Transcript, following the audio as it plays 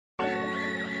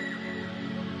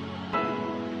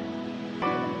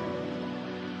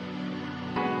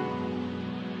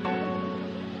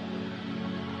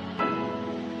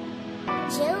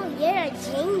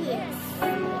genius.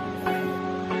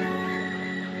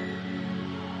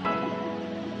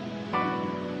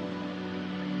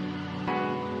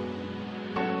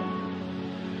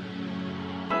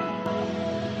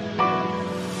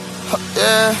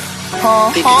 Yeah,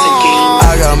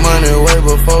 I got money way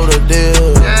before the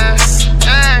deal.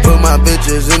 Put my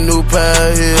bitches in new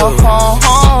pair heels.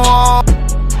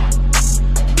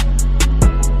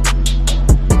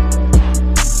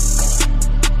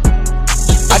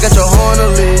 I got your horn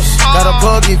on leash, got a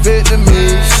puggy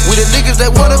Vietnamese. We the niggas that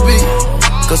wanna be,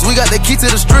 cause we got the key to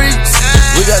the streets.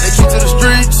 We got the key to the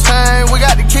streets. Hey, we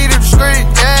got the key to the street.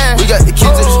 Yeah, we got the key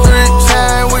to the streets.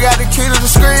 Hey, we got the key to the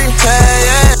street. Hey,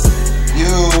 yeah.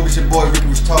 Yo, it's your boy Ricky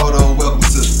Retardo. Welcome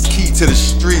to Key to the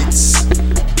Streets.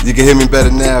 You can hear me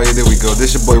better now. Yeah, there we go.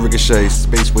 This your boy Ricochet,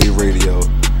 Space Wave Radio.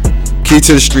 Key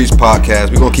to the Streets podcast.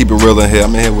 We're gonna keep it real in here.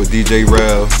 I'm in here with DJ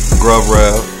Rell, Gruv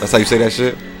Rell. That's how you say that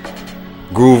shit?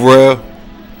 Groove Rell?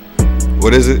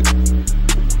 What is it?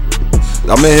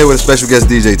 I'm in here with a special guest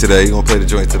DJ today. He gonna play the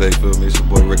joint today, feel me? It's your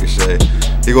boy Ricochet.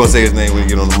 He gonna say his name when he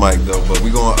get on the mic though. But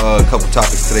we gonna a couple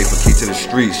topics today for Key to the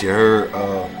Streets. You heard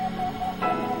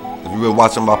if you've been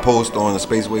watching my post on the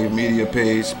Space Wave Media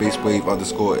page,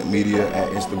 SpaceWave_media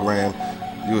at Instagram,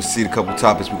 you'll see the couple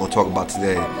topics we're gonna talk about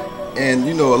today. And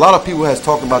you know, a lot of people has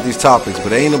talked about these topics,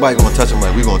 but ain't nobody gonna touch them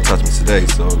like we gonna touch them today.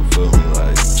 So feel me?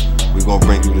 Like we gonna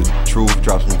bring you the truth,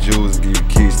 drop some jewels, and give you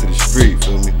keys to the street.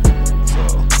 Feel me? So,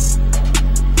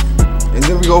 and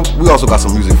then we also got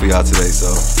some music for y'all today.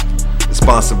 So it's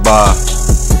sponsored by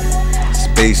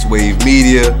Space Wave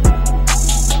Media.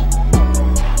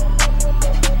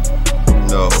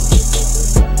 No,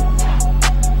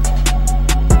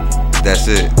 that's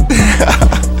it.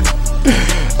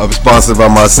 I'm sponsored by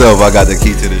myself. I got the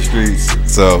key to the streets.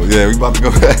 So yeah, we about to go.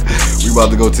 We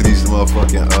about to go to these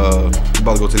motherfucking. We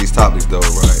about to go to these topics though,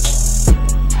 right?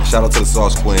 Shout out to the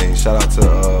Sauce Queen. Shout out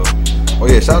to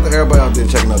shout out to everybody out there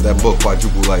checking out that book,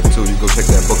 Quadruple Life too. You go check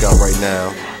that book out right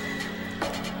now.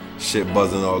 Shit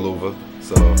buzzing all over.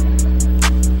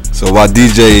 So while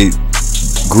DJ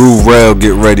Groove Rell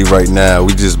get ready right now,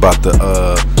 we just about to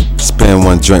spin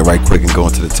one joint right quick and go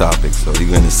into the topic. So you're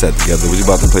getting the set together. What you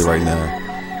about to play right now?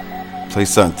 Play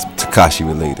something Takashi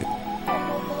related.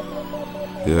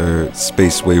 Your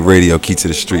Space Wave Radio, Key to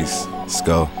the Streets. Let's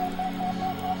go.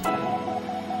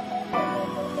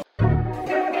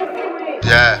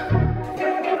 Yeah.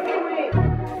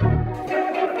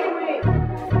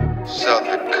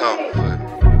 Southern Comfort.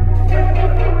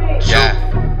 Yeah.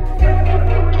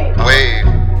 Wave.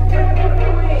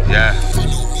 Yeah.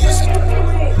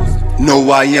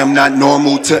 No, I am not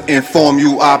normal to inform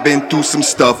you. I've been through some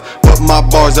stuff, but my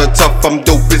bars are tough. I'm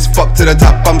dope as fuck to the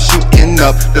top. I'm shooting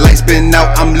up. The lights been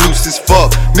out. I'm loose as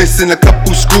fuck. Missing a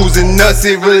couple screws and nuts.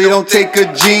 It really don't take a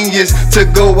genius to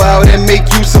go out and make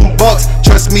you some bucks.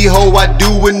 Trust me, ho, I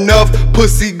do enough.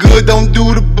 Pussy good, don't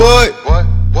do the butt. What?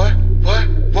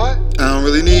 I don't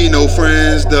really need no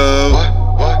friends though. What?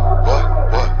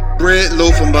 Bread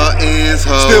low from my ends,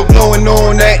 ho. Still blowing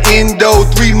on that endo.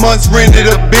 3 months rented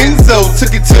a benzo.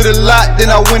 Took it to the lot, then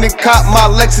I went and copped my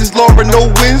Lexus Laura, no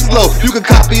Winslow. You can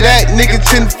copy that, nigga,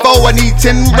 10-4. I need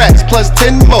 10 racks plus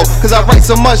 10 more. Cause I write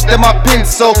so much that my pen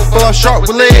so. But I'm sharp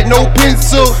with lead, no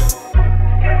pencil.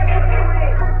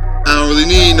 I don't really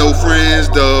need no friends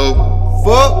though.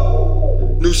 Fuck.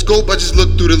 New scope, I just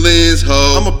look through the lens,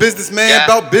 ho. I'm a businessman, Yeah.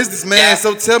 about businessman. Yeah.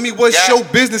 So tell me what's Yeah. your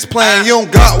business plan? You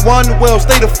don't got one, well,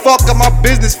 stay the fuck out my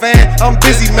business, fan. I'm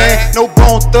busy, man. No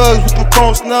bone thugs with them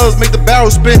chrome snubs. Make the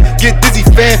barrel spin, get dizzy,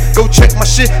 fan. Go check my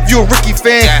shit if you a Ricky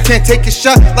fan. Yeah. Can't take a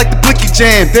shot like the Blicky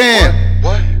Jam, damn.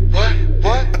 What?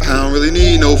 I don't really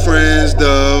need no friends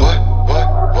though. What?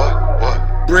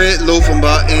 Bread low from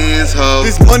my ends, ho.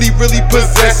 This money really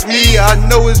possess me. I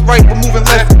know it's right, but moving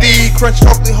lefty. Crunch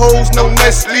chocolate hoes, no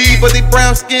Nestle, but they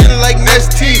brown skin like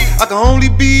Nestea. I can only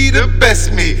be the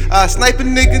best me. I snipe a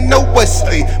nigga, no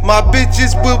Wesley. My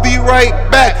bitches will be right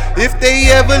back if they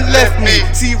ever left me.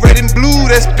 See red and blue,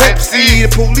 that's Pepsi. The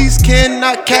police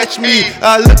cannot catch me.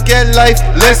 I look at life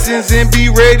lessons and be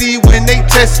ready when they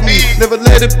test me. Never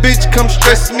let a bitch come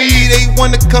stress me. They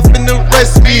wanna cuff and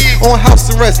arrest me. On house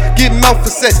arrest, get mouth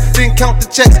for sex, then count the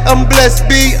checks. I'm blessed,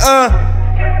 B.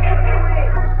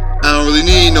 I don't really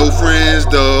need no friends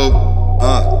though.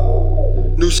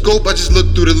 New scope, I just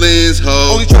look through the lens,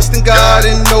 ho. Only trust in God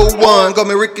and no one. Got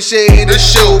me Ricochet, the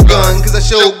Shogun. Cause I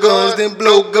show guns, then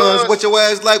blow guns. What your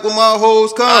ass like when my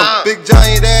hoes come? Big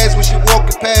giant ass when she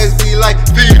walking past me like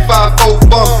 3-5-4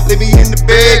 bump. Lay me in the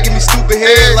bed, give me stupid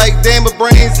hair like damn, my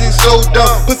brains is so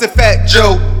dumb. Pussy fat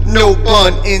Joe, no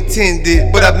pun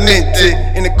intended, but I meant it.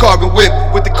 In the carbon whip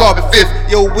with the carbon fifth,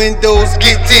 your windows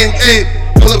get tinted.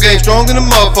 Pull up game strong than a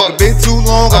motherfucker. Been too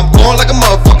long, I'm born like a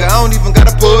motherfucker. I don't even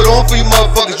gotta put on for you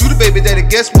motherfuckers. You the baby daddy,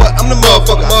 guess what? I'm the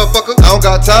motherfucker. I don't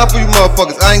got time for you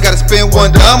motherfuckers. I ain't gotta spend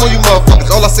one dime on you motherfuckers.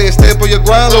 All I say is stay up on your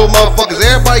grind, little motherfuckers.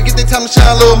 Everybody get their time to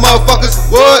shine, little motherfuckers.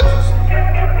 What?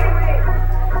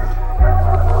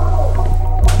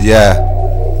 Yeah.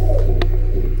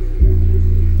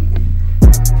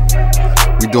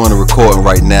 We doing a recording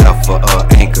right now for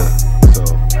Anchor. So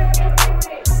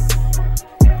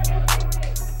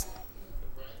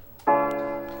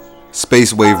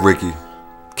Space Wave Ricky,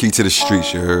 Key to the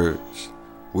Streets, you heard.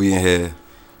 We in here.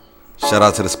 Shout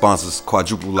out to the sponsors,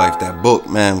 Quadruple Life, that book,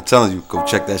 man. I'm telling you, go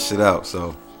check that shit out.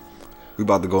 So we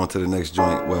about to go into the next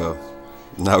joint. Well,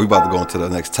 now we about to go into the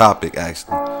next topic,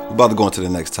 actually. We about to go into the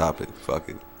next topic. Fuck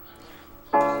it.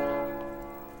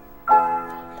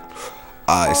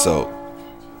 Alright, so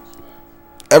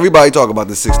everybody talk about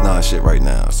the 6ix9ine shit right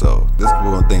now. So this is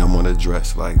one thing I'm gonna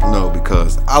address, like,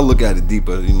 because I look at it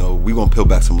deeper. We gonna peel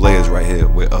back some layers right here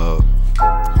with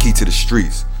Key to the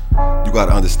Streets. You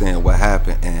gotta understand what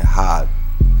happened and how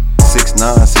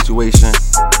 6ix9ine situation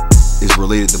is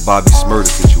related to Bobby Shmurda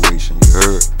situation. You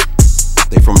heard?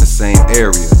 They from the same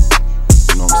area.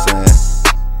 You know what I'm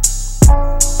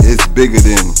saying? It's bigger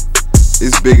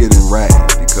than ratting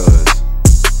because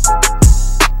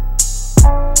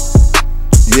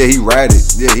he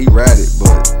ratted,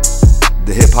 but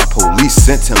the hip hop police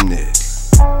sent him there.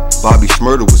 Bobby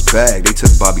Shmurda was bagged. They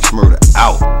took Bobby Shmurda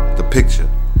out the picture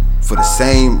for the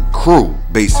same crew,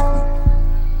 basically.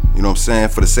 You know what I'm saying?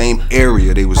 For the same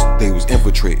area they was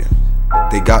infiltrating.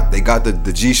 They got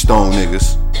the G-Stone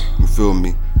niggas, you feel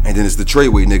me? And then it's the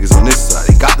Treyway niggas on this side.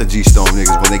 They got the G-Stone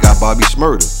niggas when they got Bobby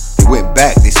Shmurda. They went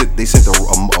back. They sent a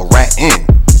rat in.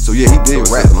 So yeah, he did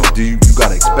rat. You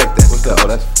gotta expect that.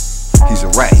 Because he's a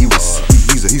rat.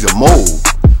 He's a mole.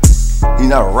 He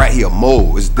not a rat. He a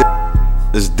mole. It's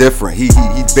different. He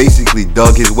basically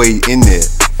dug his way in there.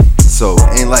 So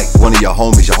ain't like one of your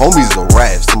homies. Your homies is a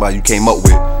rat. If somebody you came up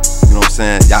with, you know what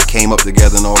I'm saying? Y'all came up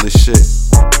together and all this shit.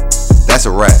 That's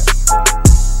a rat.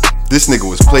 This nigga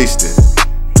was placed there.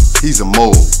 He's a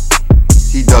mole.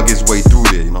 He dug his way through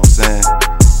there. You know what I'm saying?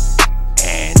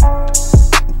 And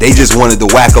they just wanted to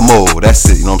whack a mole. That's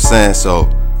it. You know what I'm saying? So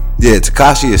yeah,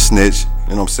 Tekashi a snitch.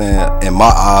 You know what I'm saying? In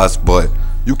my eyes, but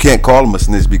you can't call him a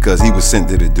snitch because he was sent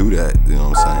there to do that. You know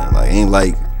what I'm saying? Like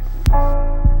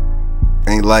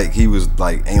ain't like he was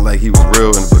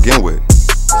real to begin with.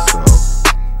 So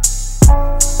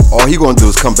all he gonna do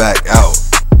is come back out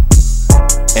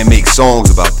and make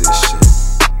songs about this shit.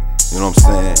 You know what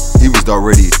I'm saying? He was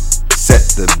already set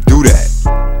to do that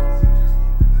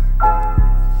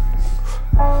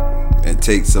and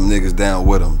take some niggas down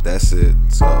with him. That's it.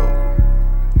 So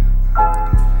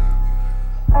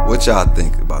what y'all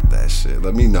think about that shit?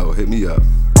 Let me know. Hit me up.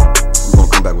 We're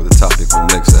gonna come back with a topic for the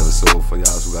next episode for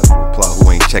y'all who got to reply,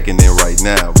 who ain't checking in right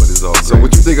now, but it's all great. So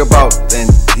what you think about,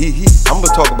 and I'm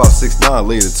gonna talk about 6ix9ine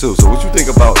later too. So what you think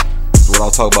about what I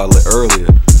was talking about earlier?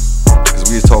 Because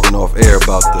we was talking off air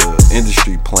about the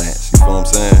industry plants. You feel what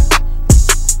I'm saying?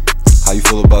 How you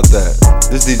feel about that?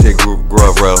 This DJ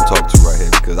Gruv Rell I'm talking to right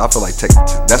here, because I feel like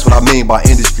that's what I mean by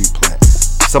industry plant.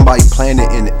 Somebody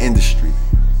planted in the industry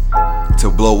to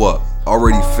blow up,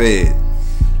 already fed,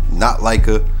 not like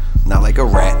a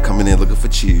rat coming in looking for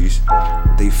cheese.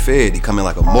 They fed, they come in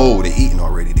like a mole, they eating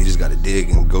already. They just gotta dig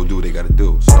and go do what they gotta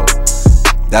do. So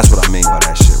that's what I mean by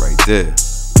that shit right there.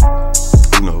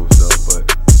 You know, so but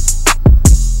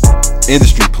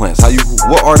industry plants.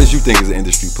 What artist you think is an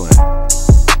industry plant?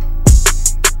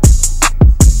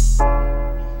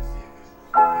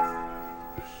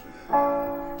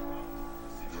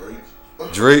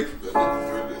 Drake?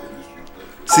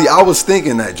 See, I was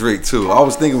thinking that Drake too. I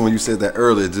was thinking when you said that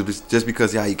earlier, just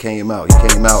because how he came out. He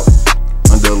came out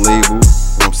under a label, you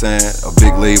know what I'm saying? A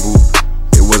big label.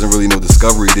 It wasn't really no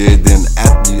discovery there. Then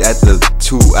at the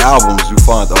 2 albums, you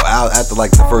find out after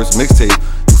like the first mixtape,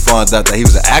 you find out that he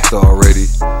was an actor already.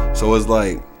 So it's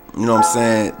like, you know what I'm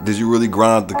saying? Did you really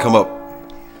grind to come up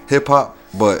hip hop?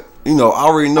 But I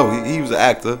already know he was an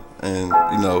actor, and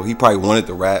he probably wanted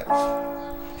to rap.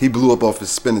 He blew up off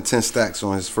his spending 10 stacks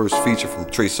on his first feature from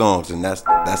Trey Songz, and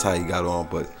that's how he got on.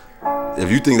 But if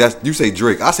you think you say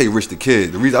Drake, I say Rich the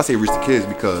Kid. The reason I say Rich the Kid is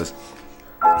because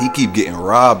he keep getting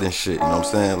robbed and shit. You know what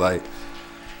I'm saying? Like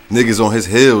niggas on his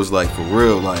heels, like for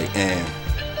real, like. And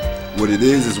what it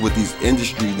is with these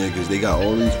industry niggas, they got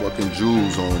all these fucking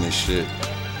jewels on and shit.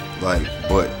 Like,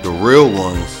 but the real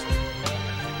ones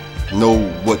know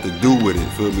what to do with it,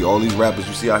 feel me? All these rappers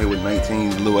you see out here with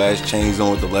 19 little ass chains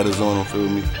on with the letters on them, feel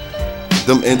me?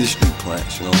 Them industry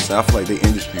plants, you know what I'm saying? I feel like they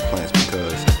industry plants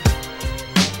because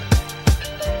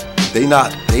they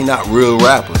not real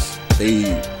rappers. They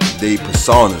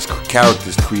personas,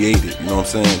 characters created. You know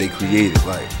what I'm saying? They created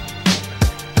like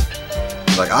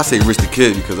I say Rich the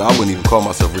Kid because I wouldn't even call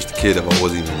myself Rich the Kid if I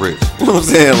wasn't even rich. You know what I'm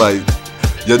saying? Like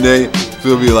your name,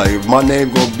 feel me? Like if my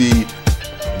name gonna be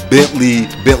Bentley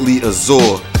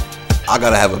Azure, I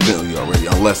gotta have a Bentley already,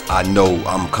 unless I know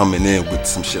I'm coming in with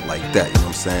some shit like that. You know what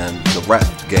I'm saying? The rap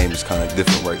game is kind of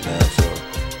different right now, so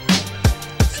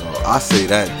I say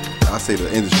the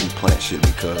industry plant shit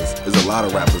because there's a lot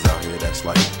of rappers out here that's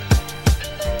like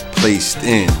placed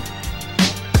in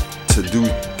to do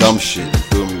dumb shit, you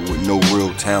feel me, with no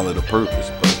real talent or purpose.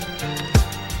 But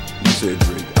you said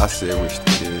Drake, I said Rich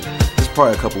the Kid. There's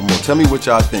probably a couple more. Tell me what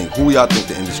y'all think. Who y'all think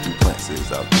the industry plants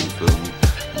is out there, you feel me?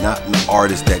 Not an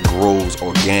artist that grows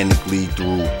organically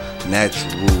through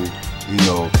natural,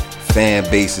 fan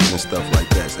bases and stuff like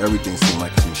that. So everything seems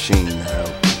like a machine now,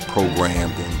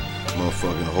 programmed and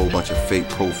motherfucking a whole bunch of fake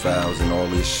profiles and all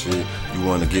this shit. You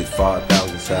want to get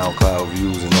 5,000 SoundCloud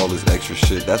views and all this extra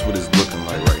shit. That's what it's looking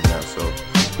like right now. So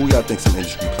who y'all think some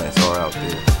industry plants are out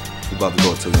there? We're about to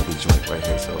go to another joint right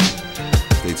here, so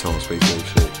stay tuned, Space Wave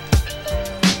shit.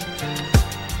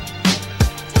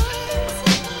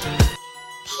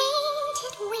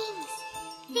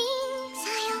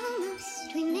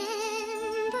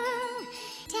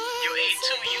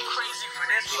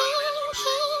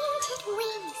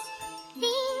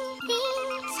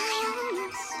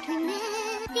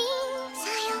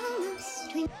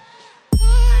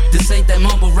 This ain't that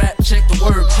mumble rap, check the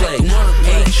wordplay.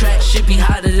 8-track shit be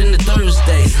hotter than the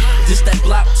Thursday. This that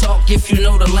block talk if you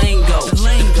know the lingo.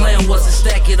 The plan was to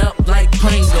stack it up like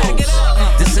Pringles.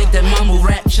 This ain't that mumble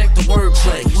rap, check the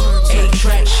wordplay.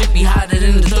 8-track shit be hotter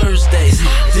than the Thursdays.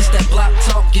 This that block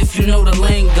talk if you know the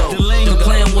lingo. The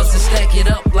plan was to stack it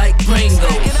up like Pringles.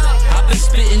 I've been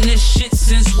spitting this shit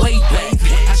since way back.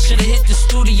 I should've hit the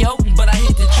studio, but I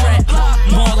hit the track.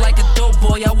 More like a dope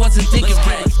boy, I wasn't thinking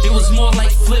rap. It was more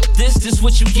like flip this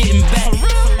what you getting back.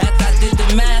 After I did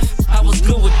the math, I was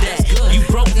good with that. You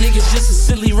broke niggas just a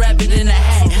silly rabbit in a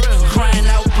hat. Crying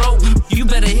out broke, you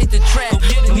better hit the track.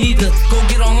 Need to go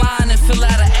get online and fill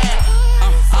out an app.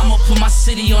 I'ma put my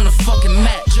city on the fucking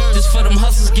map. Just for them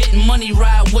hustlers getting money,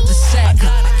 ride with the sack.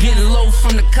 Getting low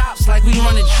from the cops like we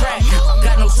running track.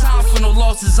 Got no time for no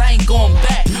losses, I ain't going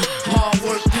back. Hard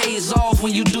work pays off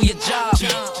when you do your job.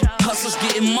 Hustlers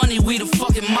getting money, we the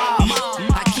fucking mob.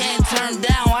 I can't turn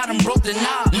down, I done broke the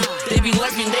knob. They be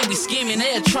lurking, they be scheming,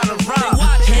 they'll try to rob.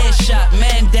 Headshot,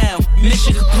 man down,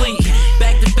 mission complete.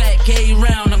 Back to back,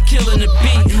 A-round, I'm killing the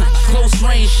beat. Close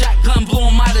range, shotgun, blow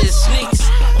him out of his sneaks.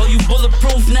 Oh, you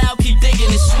bulletproof now, keep thinking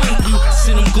it's sweet.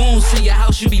 Send them goons to your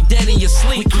house, you be dead in your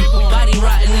sleep. Body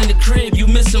rotting in the crib, you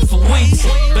missing for weeks.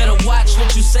 Better watch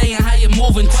what you say and how you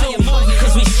moving too.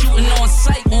 Cause we shooting on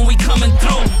sight when we coming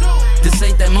through. This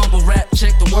ain't that mumble rap,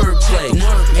 check the wordplay.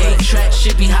 8-track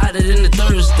shit be hotter than the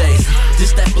Thursdays.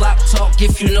 This that block talk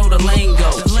if you know the lingo.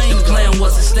 The plan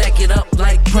was to stack it up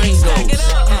like Pringles.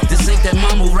 This ain't that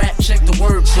mumble rap, check the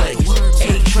wordplay.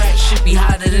 8-track shit be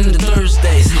hotter than the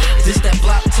Thursdays. This that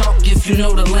block talk if you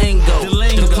know the lingo.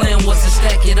 The plan was to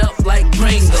stack it up like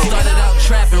Pringles. Started out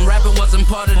trapping, rapping wasn't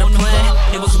part of the plan.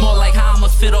 It was more like how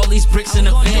I'ma fit all these bricks in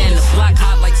a van. The block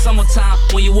hot like summertime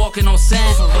when you walking on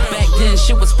sand. But back then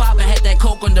shit was poppin', had that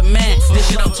coke on demand. This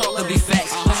shit I'm talking be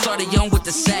facts. I started young with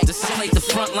the sack. Played the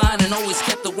front line and always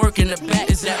kept the work in the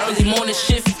back. Is that early morning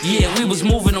shift? Yeah, we was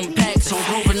moving them packs. On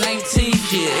Grover 19,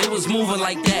 yeah, it was moving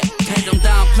like that. Had them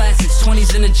down plastics,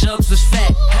 20s in the jugs was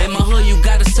fat. In my hood, you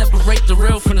gotta separate the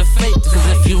real from the fake. Cause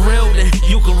if you real, then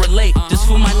you can relate. This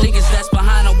for my niggas that's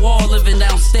behind a wall living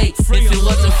downstate. If it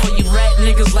wasn't for you rat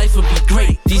niggas, life would be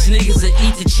great. These niggas that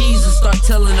eat the cheese and start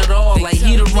telling it all. Like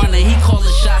he the runner, he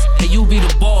calling shots, and you be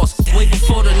the boss. Way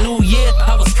before the new year,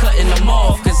 I was cutting them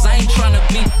off. Cause I ain't tryna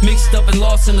be mixed up and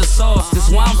lost in the sauce. Cause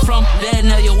where I'm from, they'll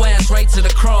nail your ass right to the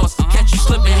cross. Catch you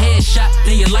slipping headshot,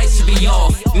 then your lights will be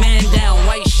off. Man down,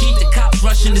 white sheet, the cops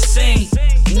rushing the scene.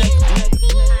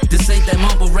 This ain't that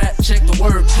mumble rap, check the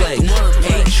wordplay.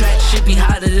 8-track shit be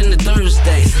hotter than the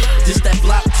Thursdays. This that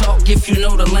block talk if you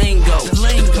know the lingo.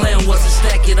 The plan was to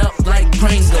stack it up like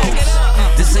Pringles.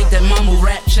 This ain't that mumble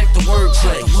rap, check the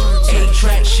wordplay.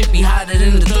 8-track shit be hotter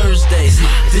than the Thursdays.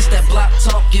 This that block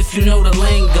talk if you know the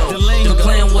lingo. The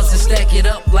plan was to stack it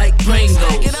up like Pringles.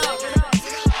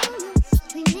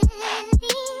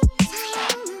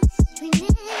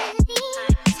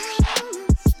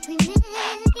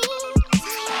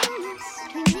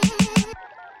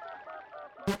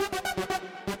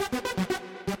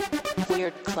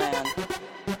 Weird Clan.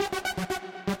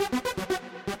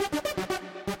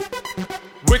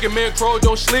 Wicked man Crow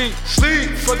don't sleep.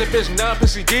 For the bitch, 9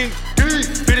 pussy deep.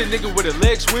 Hit a nigga with a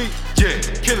leg sweep, yeah.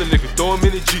 Kill a nigga, throw him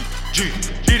in the G.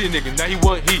 Beat a nigga, now he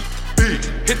want heat.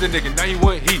 Hit the nigga, now he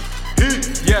want heat.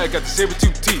 Yeah, I got the saber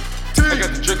tooth teeth. I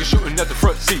got the trigger shooting at the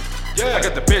front seat. I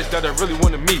got the bitch that I really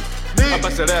wanna meet. I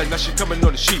bust that ass, now she coming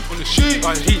on the sheet.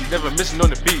 My heat, never missing on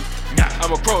the beat.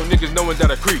 I'm a pro, niggas knowing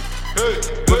that I creep.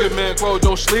 Look at man, crow,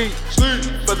 don't sleep.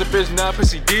 For the bitch, now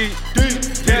pussy D.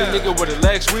 Hit a nigga with a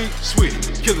leg sweet.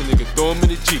 Kill a nigga, throw him in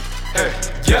the Jeep.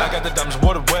 Yeah, I got the diamonds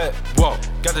water wet. Whoa,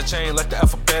 got the chain like the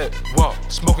alphabet. Whoa,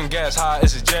 smoking gas high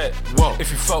as a jet. Whoa,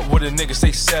 if you fuck with a nigga,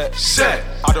 stay set.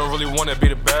 I don't really wanna be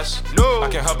the best. No, I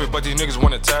can't help it, but these niggas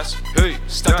wanna test.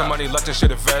 Stack the money, let the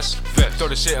shit invest. Throw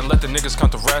the shit and let the niggas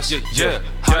count the rest.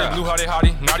 Hottie, blue,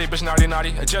 hottie, naughty bitch,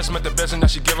 naughty. I just met the best and now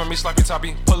she giving me sloppy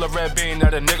toppy. Pull a red bean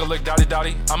at a nigga look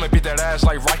dotty. I'ma beat that ass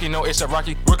like Rocky, no, it's a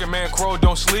Rocky. Working man, crow,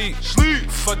 don't sleep.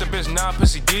 Fuck the bitch, nah,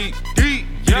 pussy deep. Hit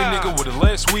a nigga with a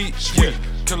leg sweet.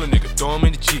 Kill a nigga, throw him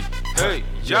in the Jeep.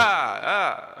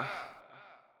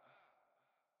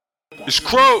 It's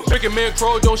crow, drinking man,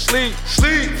 crow, don't sleep.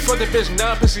 Fuck the bitch,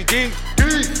 nah, pussy deep.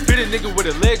 Hit a nigga with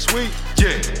a leg sweet.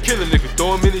 Kill a nigga,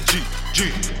 throw him in the Jeep.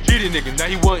 Beat a nigga, now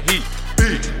he want heat.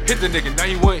 Hit the nigga, now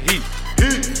he want heat.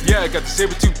 Yeah, I got the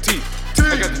saber tooth teeth.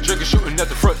 I got the trigger shooting at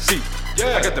the front seat.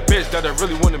 I got the bitch that I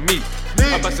really wanna meet.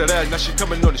 I bust that ass, now she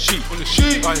coming on the sheet.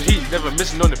 My heat, never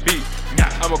missing on the beat.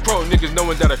 I'm a pro, niggas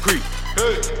knowing that I creep.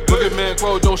 Look at man,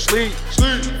 crow, don't sleep.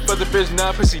 For the bitch,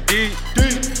 now pussy D.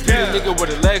 Hit a nigga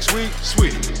with a leg sweet.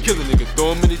 Kill a nigga,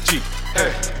 throw him in the Jeep.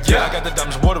 Yeah, I got the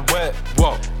diamonds water wet.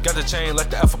 Whoa, got the chain like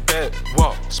the alphabet.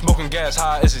 Whoa, smoking gas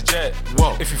high as a jet.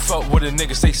 Whoa, if you fuck with a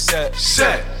nigga, stay set.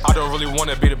 I don't really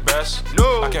wanna be the best.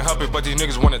 No, I can't help it, but these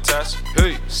niggas wanna test.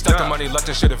 Stack the money, let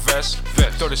the shit invest.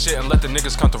 Throw the shit and let the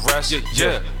niggas count the rest.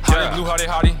 Hottie, blue,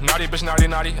 hottie, naughty bitch,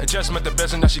 naughty. I just met the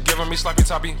best and now she giving me sloppy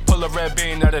toppy. Pull a red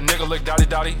bean at a nigga look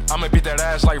dotty. I'ma beat that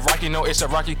ass like Rocky, no, it's a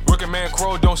Rocky. Working man,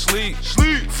 crow, don't sleep.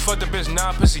 Fuck the bitch,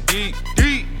 nah, pussy deep.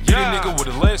 Hit a nigga with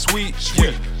a leg sweet.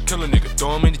 Kill a nigga,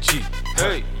 throw him in the Jeep.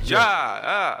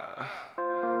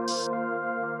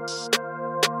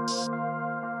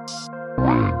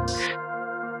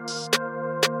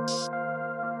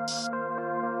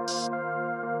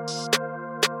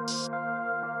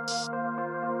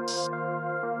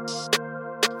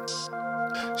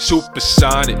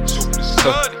 Supersonic.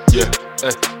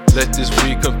 Let this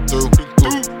weed come through.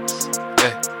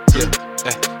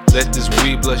 Let this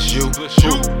weed bless you.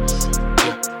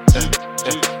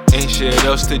 Ain't shit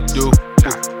else to do.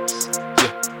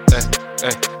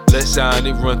 Let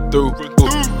Sonic run through.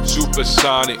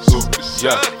 Supersonic.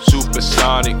 Supersonic.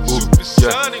 Supersonic.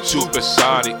 Supersonic.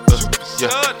 Supersonic.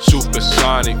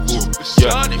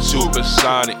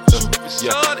 Supersonic.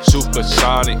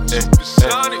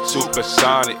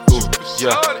 Supersonic.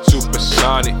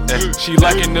 She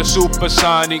liking the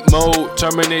supersonic mode.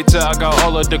 Terminator, I got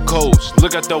all of the codes.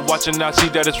 Look at the watch and I see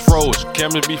that it's froze.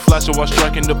 Cameras be flashing while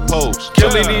striking the pose.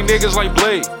 Killing these niggas like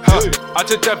Blade. I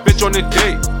took that bitch on a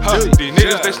date. These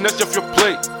niggas, they snatch off your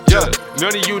plate.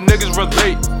 None of you niggas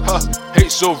relate.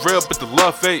 Hate so real, but the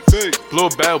love fake. Blow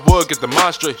bad wood, get the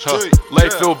mind straight.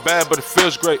 Life feel bad, but it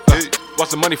feels great. Watch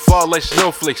the money fall like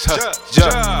snowflakes.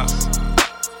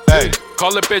 Hey,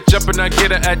 call a bitch up and I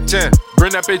get her at 10.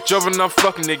 Bring that bitch over and I'm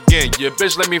fucking again. Yeah,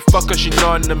 bitch, let me fuck her, she know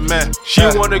I'm the man. She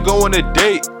wanna go on a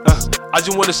date. I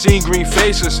just wanna see green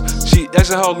faces. She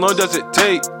asking how long does it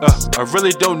take. I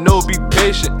really don't know, be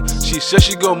patient. She said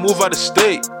she gon' move out of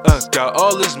state. Got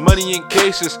all this money in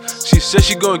cases. She said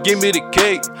she gon' give me the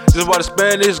cake. Just why the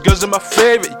Spanish girls are my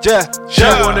favorite. She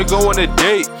wanna go on a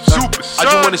date. I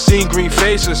just wanna see green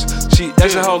faces. She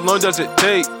asking how long does it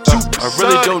take. I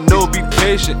really don't know, be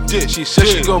patient. She said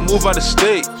she gon' move out of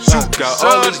state. Got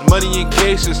all this money in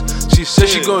cases. She said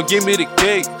she gon' give me the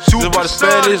cake. Just why the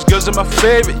Spanish girls are my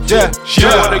favorite. She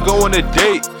wanna go on a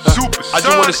date. I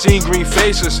just wanna see green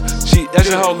faces. She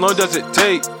asking how long does it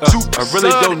take. I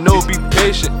really don't know, be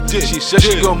patient. She said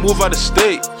she gon' move out of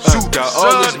state. Got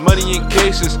all this money in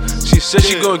cases. She said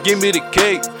she gon' give me the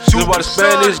cake. Just why the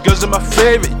Spanish girls are my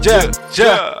favorite.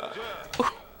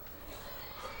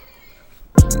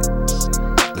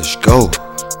 Let's go.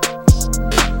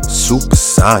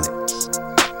 Supersonic.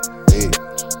 Hey.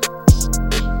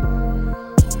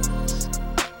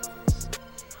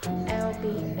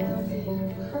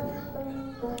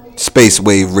 Space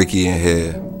Wave Ricky in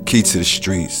here. Key to the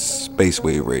streets. Space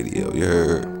Wave Radio. You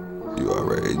heard? You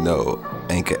already know.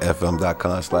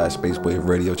 AnchorFM.com/Space Wave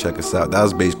Radio. Check us out. That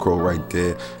was Bass Crow right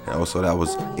there. And also that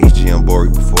was HGM Bori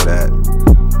before that.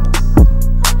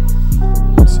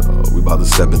 So we about to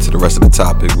step into the rest of the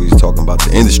topic. We was talking about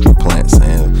the industry plants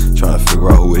and trying to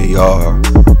figure out who they are.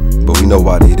 But we know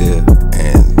why they there.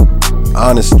 And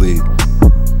honestly,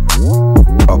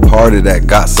 a part of that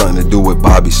got something to do with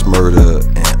Bobby Smurda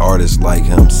and artists like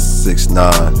him,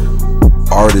 6ix9ine,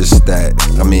 artists that,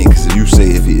 I mean, because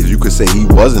if you could say he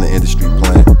wasn't an industry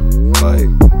plant, like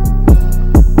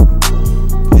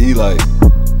he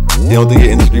don't think he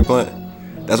an industry plant.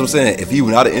 That's what I'm saying. If he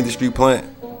was not an industry plant,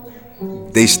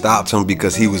 they stopped him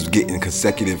because he was getting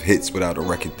consecutive hits without a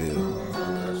record deal.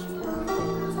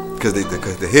 Because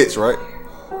the hits, right?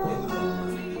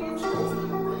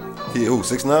 He who?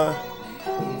 6ix9ine?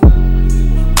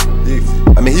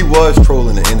 I mean, he was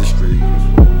trolling the industry.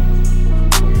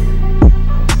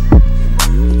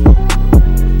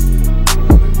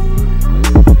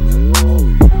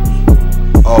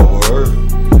 Oh, word.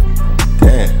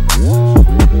 Damn.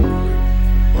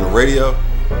 On the radio,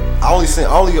 I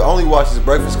only watched his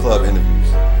Breakfast Club interviews.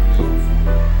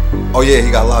 Oh yeah,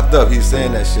 he got locked up. He was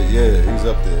saying that shit. Yeah, he was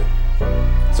up there.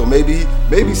 So maybe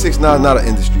 6ix9ine not an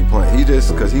industry plant. He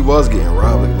just, cause he was getting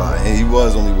robbed a lot, and he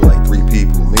was only with like 3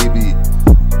 people. Maybe,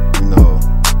 you know.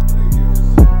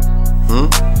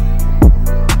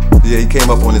 Yeah, he came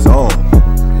up on his own.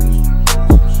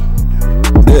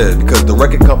 Yeah, because the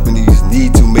record companies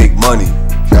need to make money.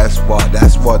 That's what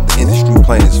the industry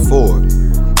plant is for.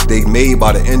 They made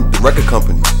by the record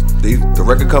companies. The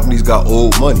record companies got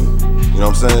old money. You know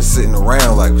what I'm saying? Sitting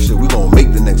around like, shit, we gonna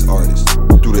make the next artist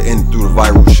through the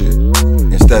viral shit.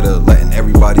 Instead of letting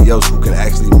everybody else who can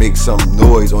actually make some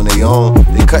noise on their own,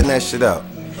 they cutting that shit out.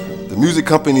 The music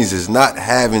companies is not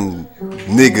having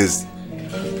niggas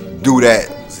do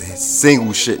that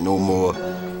single shit no more.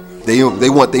 They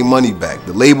want their money back.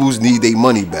 The labels need their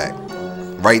money back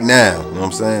right now. You know what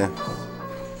I'm saying?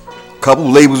 Couple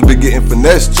labels been getting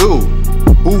finessed too.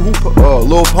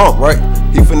 Lil Pump, right?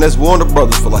 He finessed Warner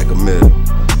Brothers for like $1 million.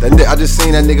 I just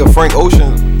seen that nigga Frank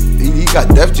Ocean. He got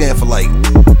Def Jam for like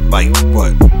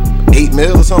what, $8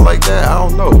 million or something like that. I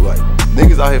don't know. Like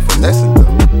niggas out here finessing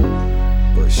them.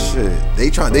 But shit, they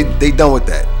done with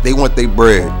that. They want their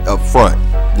bread up front.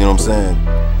 You know what I'm saying?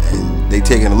 And they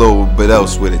taking a little bit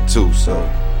else with it too. So,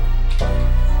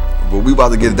 but we about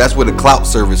to get. That's where the clout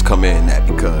service come in at,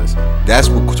 because that's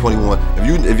what 21.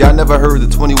 If y'all never heard the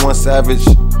 21 Savage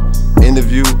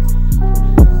interview,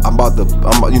 I'm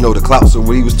the clout. So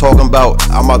what he was talking about,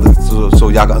 I'm about to so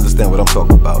y'all can understand what I'm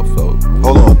talking about. So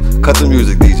hold on, cut the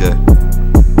music, DJ.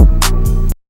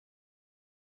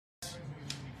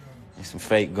 And some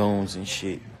fake goons and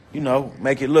shit. You know,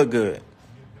 make it look good.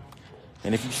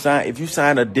 And if you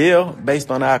sign a deal based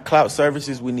on our clout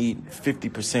services, we need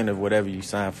 50% of whatever you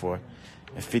sign for,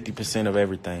 and 50% of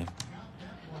everything.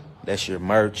 That's your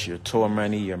merch, your tour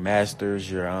money, your masters,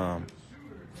 your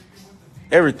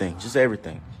everything, just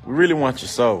everything. We really want your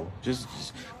soul.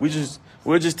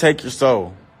 We'll just take your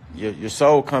soul. Your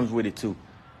soul comes with it too.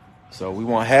 So we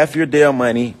want half your deal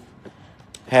money,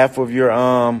 half of your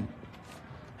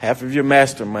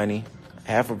master money,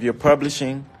 half of your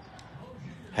publishing,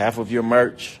 half of your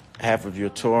merch, half of your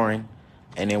touring,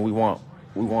 and then we want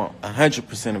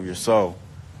 100% of your soul.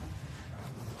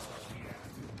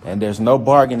 And there's no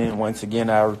bargaining. Once again,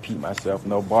 I repeat myself,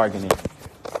 no bargaining.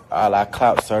 All our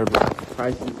clout service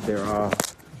prices,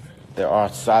 they're all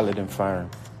solid and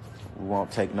firm. We won't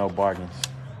take no bargains.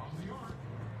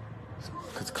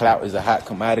 Because clout is a hot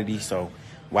commodity, so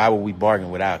why would we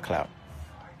bargain with our clout?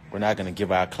 We're not going to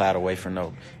give our clout away for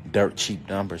no dirt cheap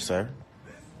number, sir.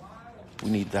 We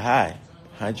need the high,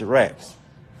 100 racks.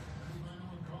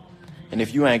 And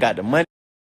if you ain't got the money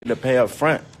to pay up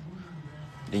front,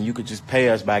 then you could just pay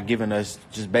us by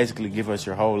basically give us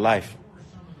your whole life.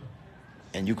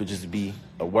 And you could just be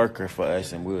a worker for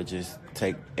us, and we'll just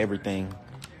take everything,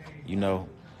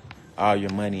 all your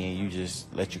money, and you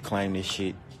just let you claim this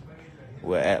shit.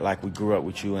 We'll act like we grew up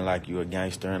with you and like you a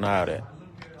gangster and all that.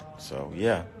 So,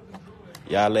 yeah.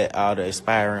 Y'all let all the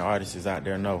aspiring artists out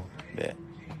there know that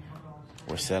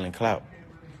we're selling clout.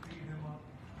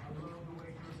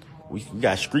 We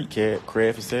got street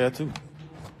cred for sale, too.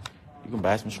 You can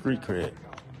buy some street cred.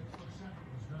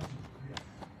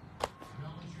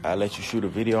 I'll let you shoot a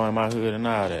video in my hood and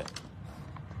all that.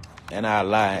 And I'll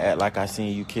lie and act like I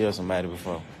seen you kill somebody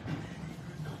before.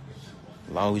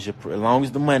 As long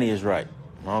as the money is right,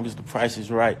 as long as the price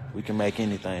is right, we can make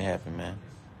anything happen, man.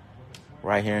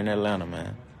 Right here in Atlanta,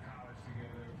 man.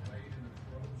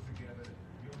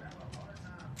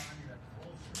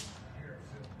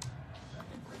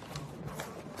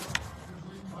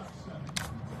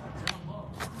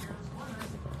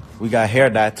 We got hair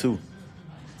dye, too.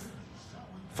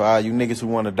 For all you niggas who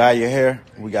want to dye your hair,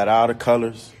 we got all the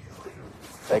colors.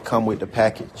 They come with the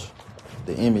package,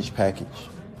 the image package.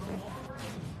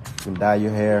 You can dye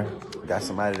your hair. Got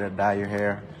somebody to dye your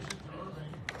hair.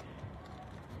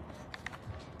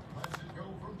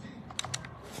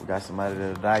 got somebody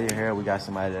that'll dye your hair. We got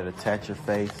somebody that'll attach your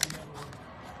face.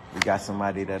 We got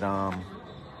somebody that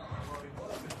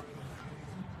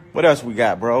what else we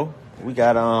got, bro? We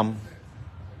got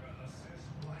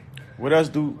what else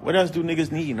do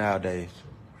niggas need nowadays?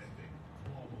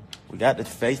 We got the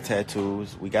face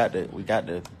tattoos. We got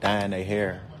the dyeing their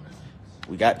hair.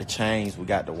 We got the chains. We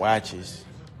got the watches.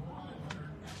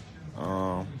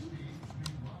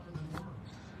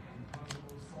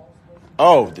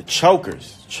 The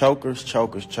chokers.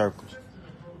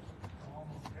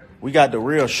 We got the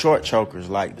real short chokers,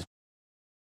 like the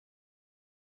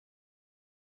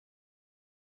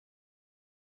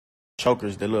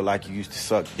chokers that look like you used to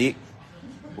suck dick.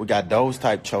 We got those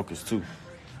type chokers too.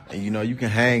 And you can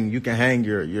hang your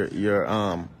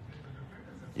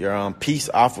piece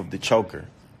off of the choker.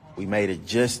 We made it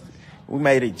just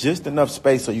enough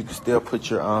space so you can still put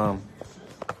your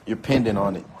pendant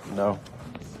on it,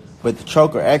 But the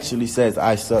choker actually says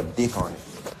I suck dick on it.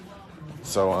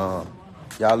 So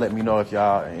y'all let me know if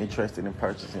y'all are interested in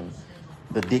purchasing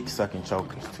the dick sucking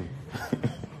chokers too.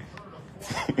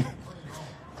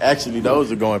 Actually,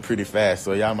 those are going pretty fast,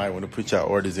 so y'all might want to put y'all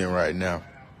orders in right now,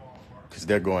 because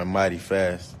they're going mighty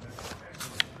fast.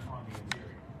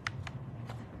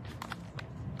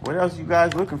 What else you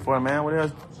guys looking for, man? What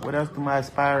else do my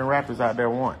aspiring rappers out there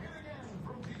want?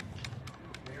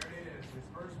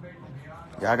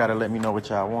 Y'all gotta let me know what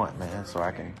y'all want, man, so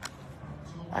I can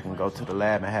go to the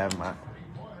lab and have my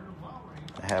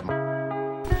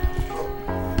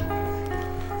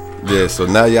Yeah, so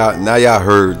now y'all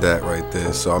heard that right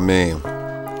there. So I mean,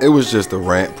 it was just a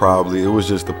rant probably. It was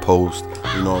just a post,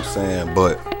 you know what I'm saying?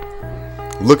 But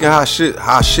look at how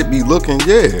shit be looking,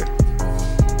 yeah.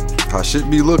 How shit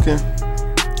be looking,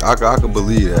 I could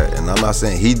believe that. And I'm not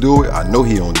saying he do it. I know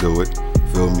he don't do it.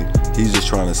 Feel me? He's just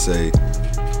trying to say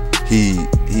he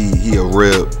a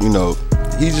real,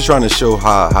 he's just trying to show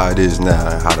how it is now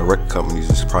and how the record companies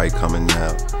is probably coming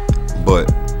now. But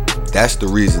that's the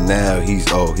reason now he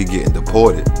getting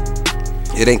deported.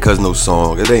 It ain't cause no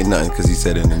song. It ain't nothing cause he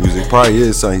said it in the music. Probably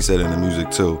is something he said in the music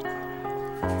too.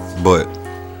 But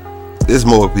it's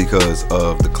more because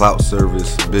of the clout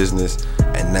service business,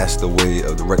 and that's the way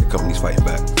of the record companies fighting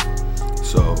back.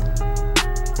 So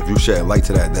if you shedding light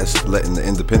to that, that's letting the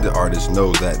independent artists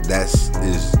know that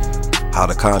is how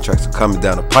the contracts are coming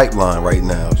down the pipeline right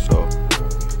now. So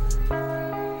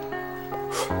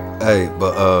hey,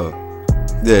 but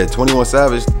 21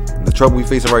 Savage, the trouble we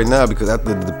facing right now, because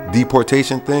after the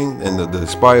deportation thing and the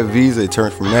expired visa, it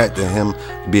turned from that to him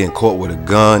being caught with a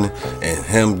gun and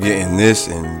him getting this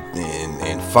and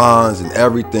fines and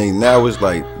everything. Now it's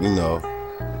like,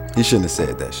 he shouldn't have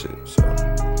said that shit. So,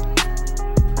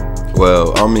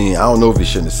 well, I mean, I don't know if he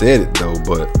shouldn't have said it though,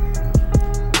 but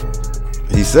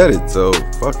he said it, so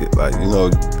fuck it. Like,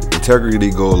 integrity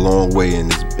go a long way in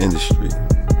this industry.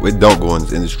 It don't go in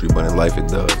this industry, but in life it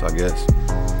does, I guess.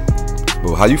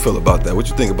 But how you feel about that? What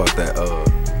you think about that,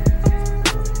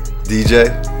 DJ?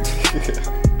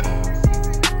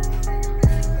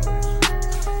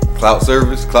 Clout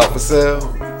service, clout for sale.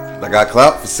 I got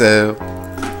clout for sale.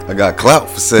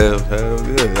 Hell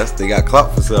yeah, they got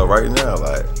clout for sale right now.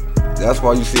 Like, that's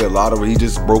why you see a lot of it. He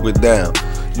just broke it down.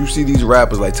 You see these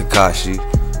rappers like Tekashi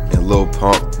and Lil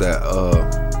Pump that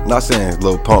not saying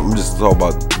Lil Pump, I'm just talking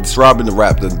about describing the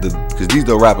rap, because these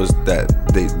are rappers that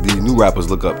these new rappers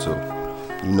look up to.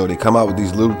 They come out with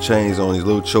these little chains on, these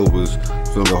little chokers,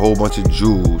 filming a whole bunch of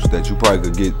jewels that you probably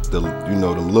could get them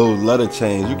little leather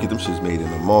chains. You get them shits made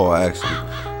in the mall actually,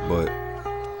 but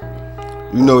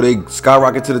they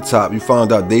skyrocket to the top. You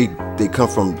found out they come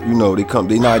from,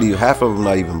 they not even, half of them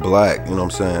not even black. You know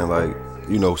what I'm saying? Like,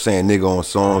 saying nigga on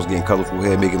songs, getting colorful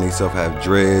hair, making themselves have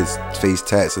dreads, face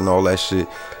tats, and all that shit.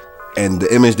 And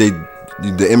the image they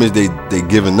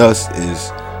giving us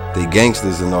is they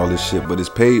gangsters and all this shit, but it's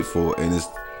paid for and it's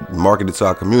marketed to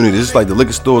our community. It's just like the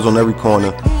liquor stores on every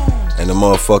corner and the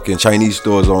motherfucking Chinese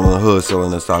stores on the hood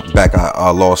selling us back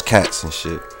our lost cats and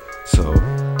shit. So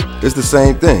it's the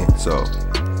same thing. So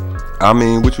I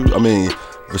mean,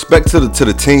 respect to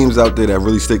the teams out there that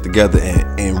really stick together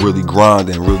and really grind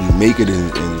and really make it in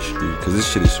the industry, because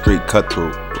this shit is straight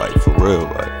cutthroat, like for real.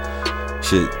 Like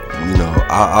shit,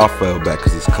 I fell back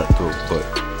because it's cutthroat. But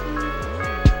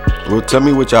well, tell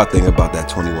me what y'all think about that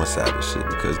 21 Savage shit,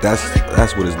 because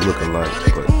that's what it's looking like.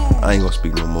 But I ain't gonna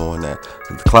speak no more on that.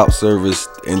 The clout service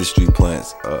industry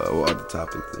plants. What other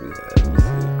topics that we had?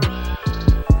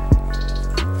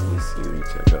 Let me see.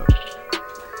 Check out.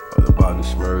 The body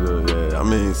murder, yeah. I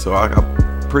mean, so I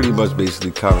pretty much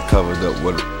basically kind of covered up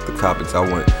what the topics I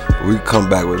want. We come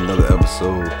back with another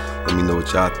episode. Let me know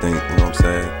what y'all think. You know what I'm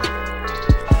saying?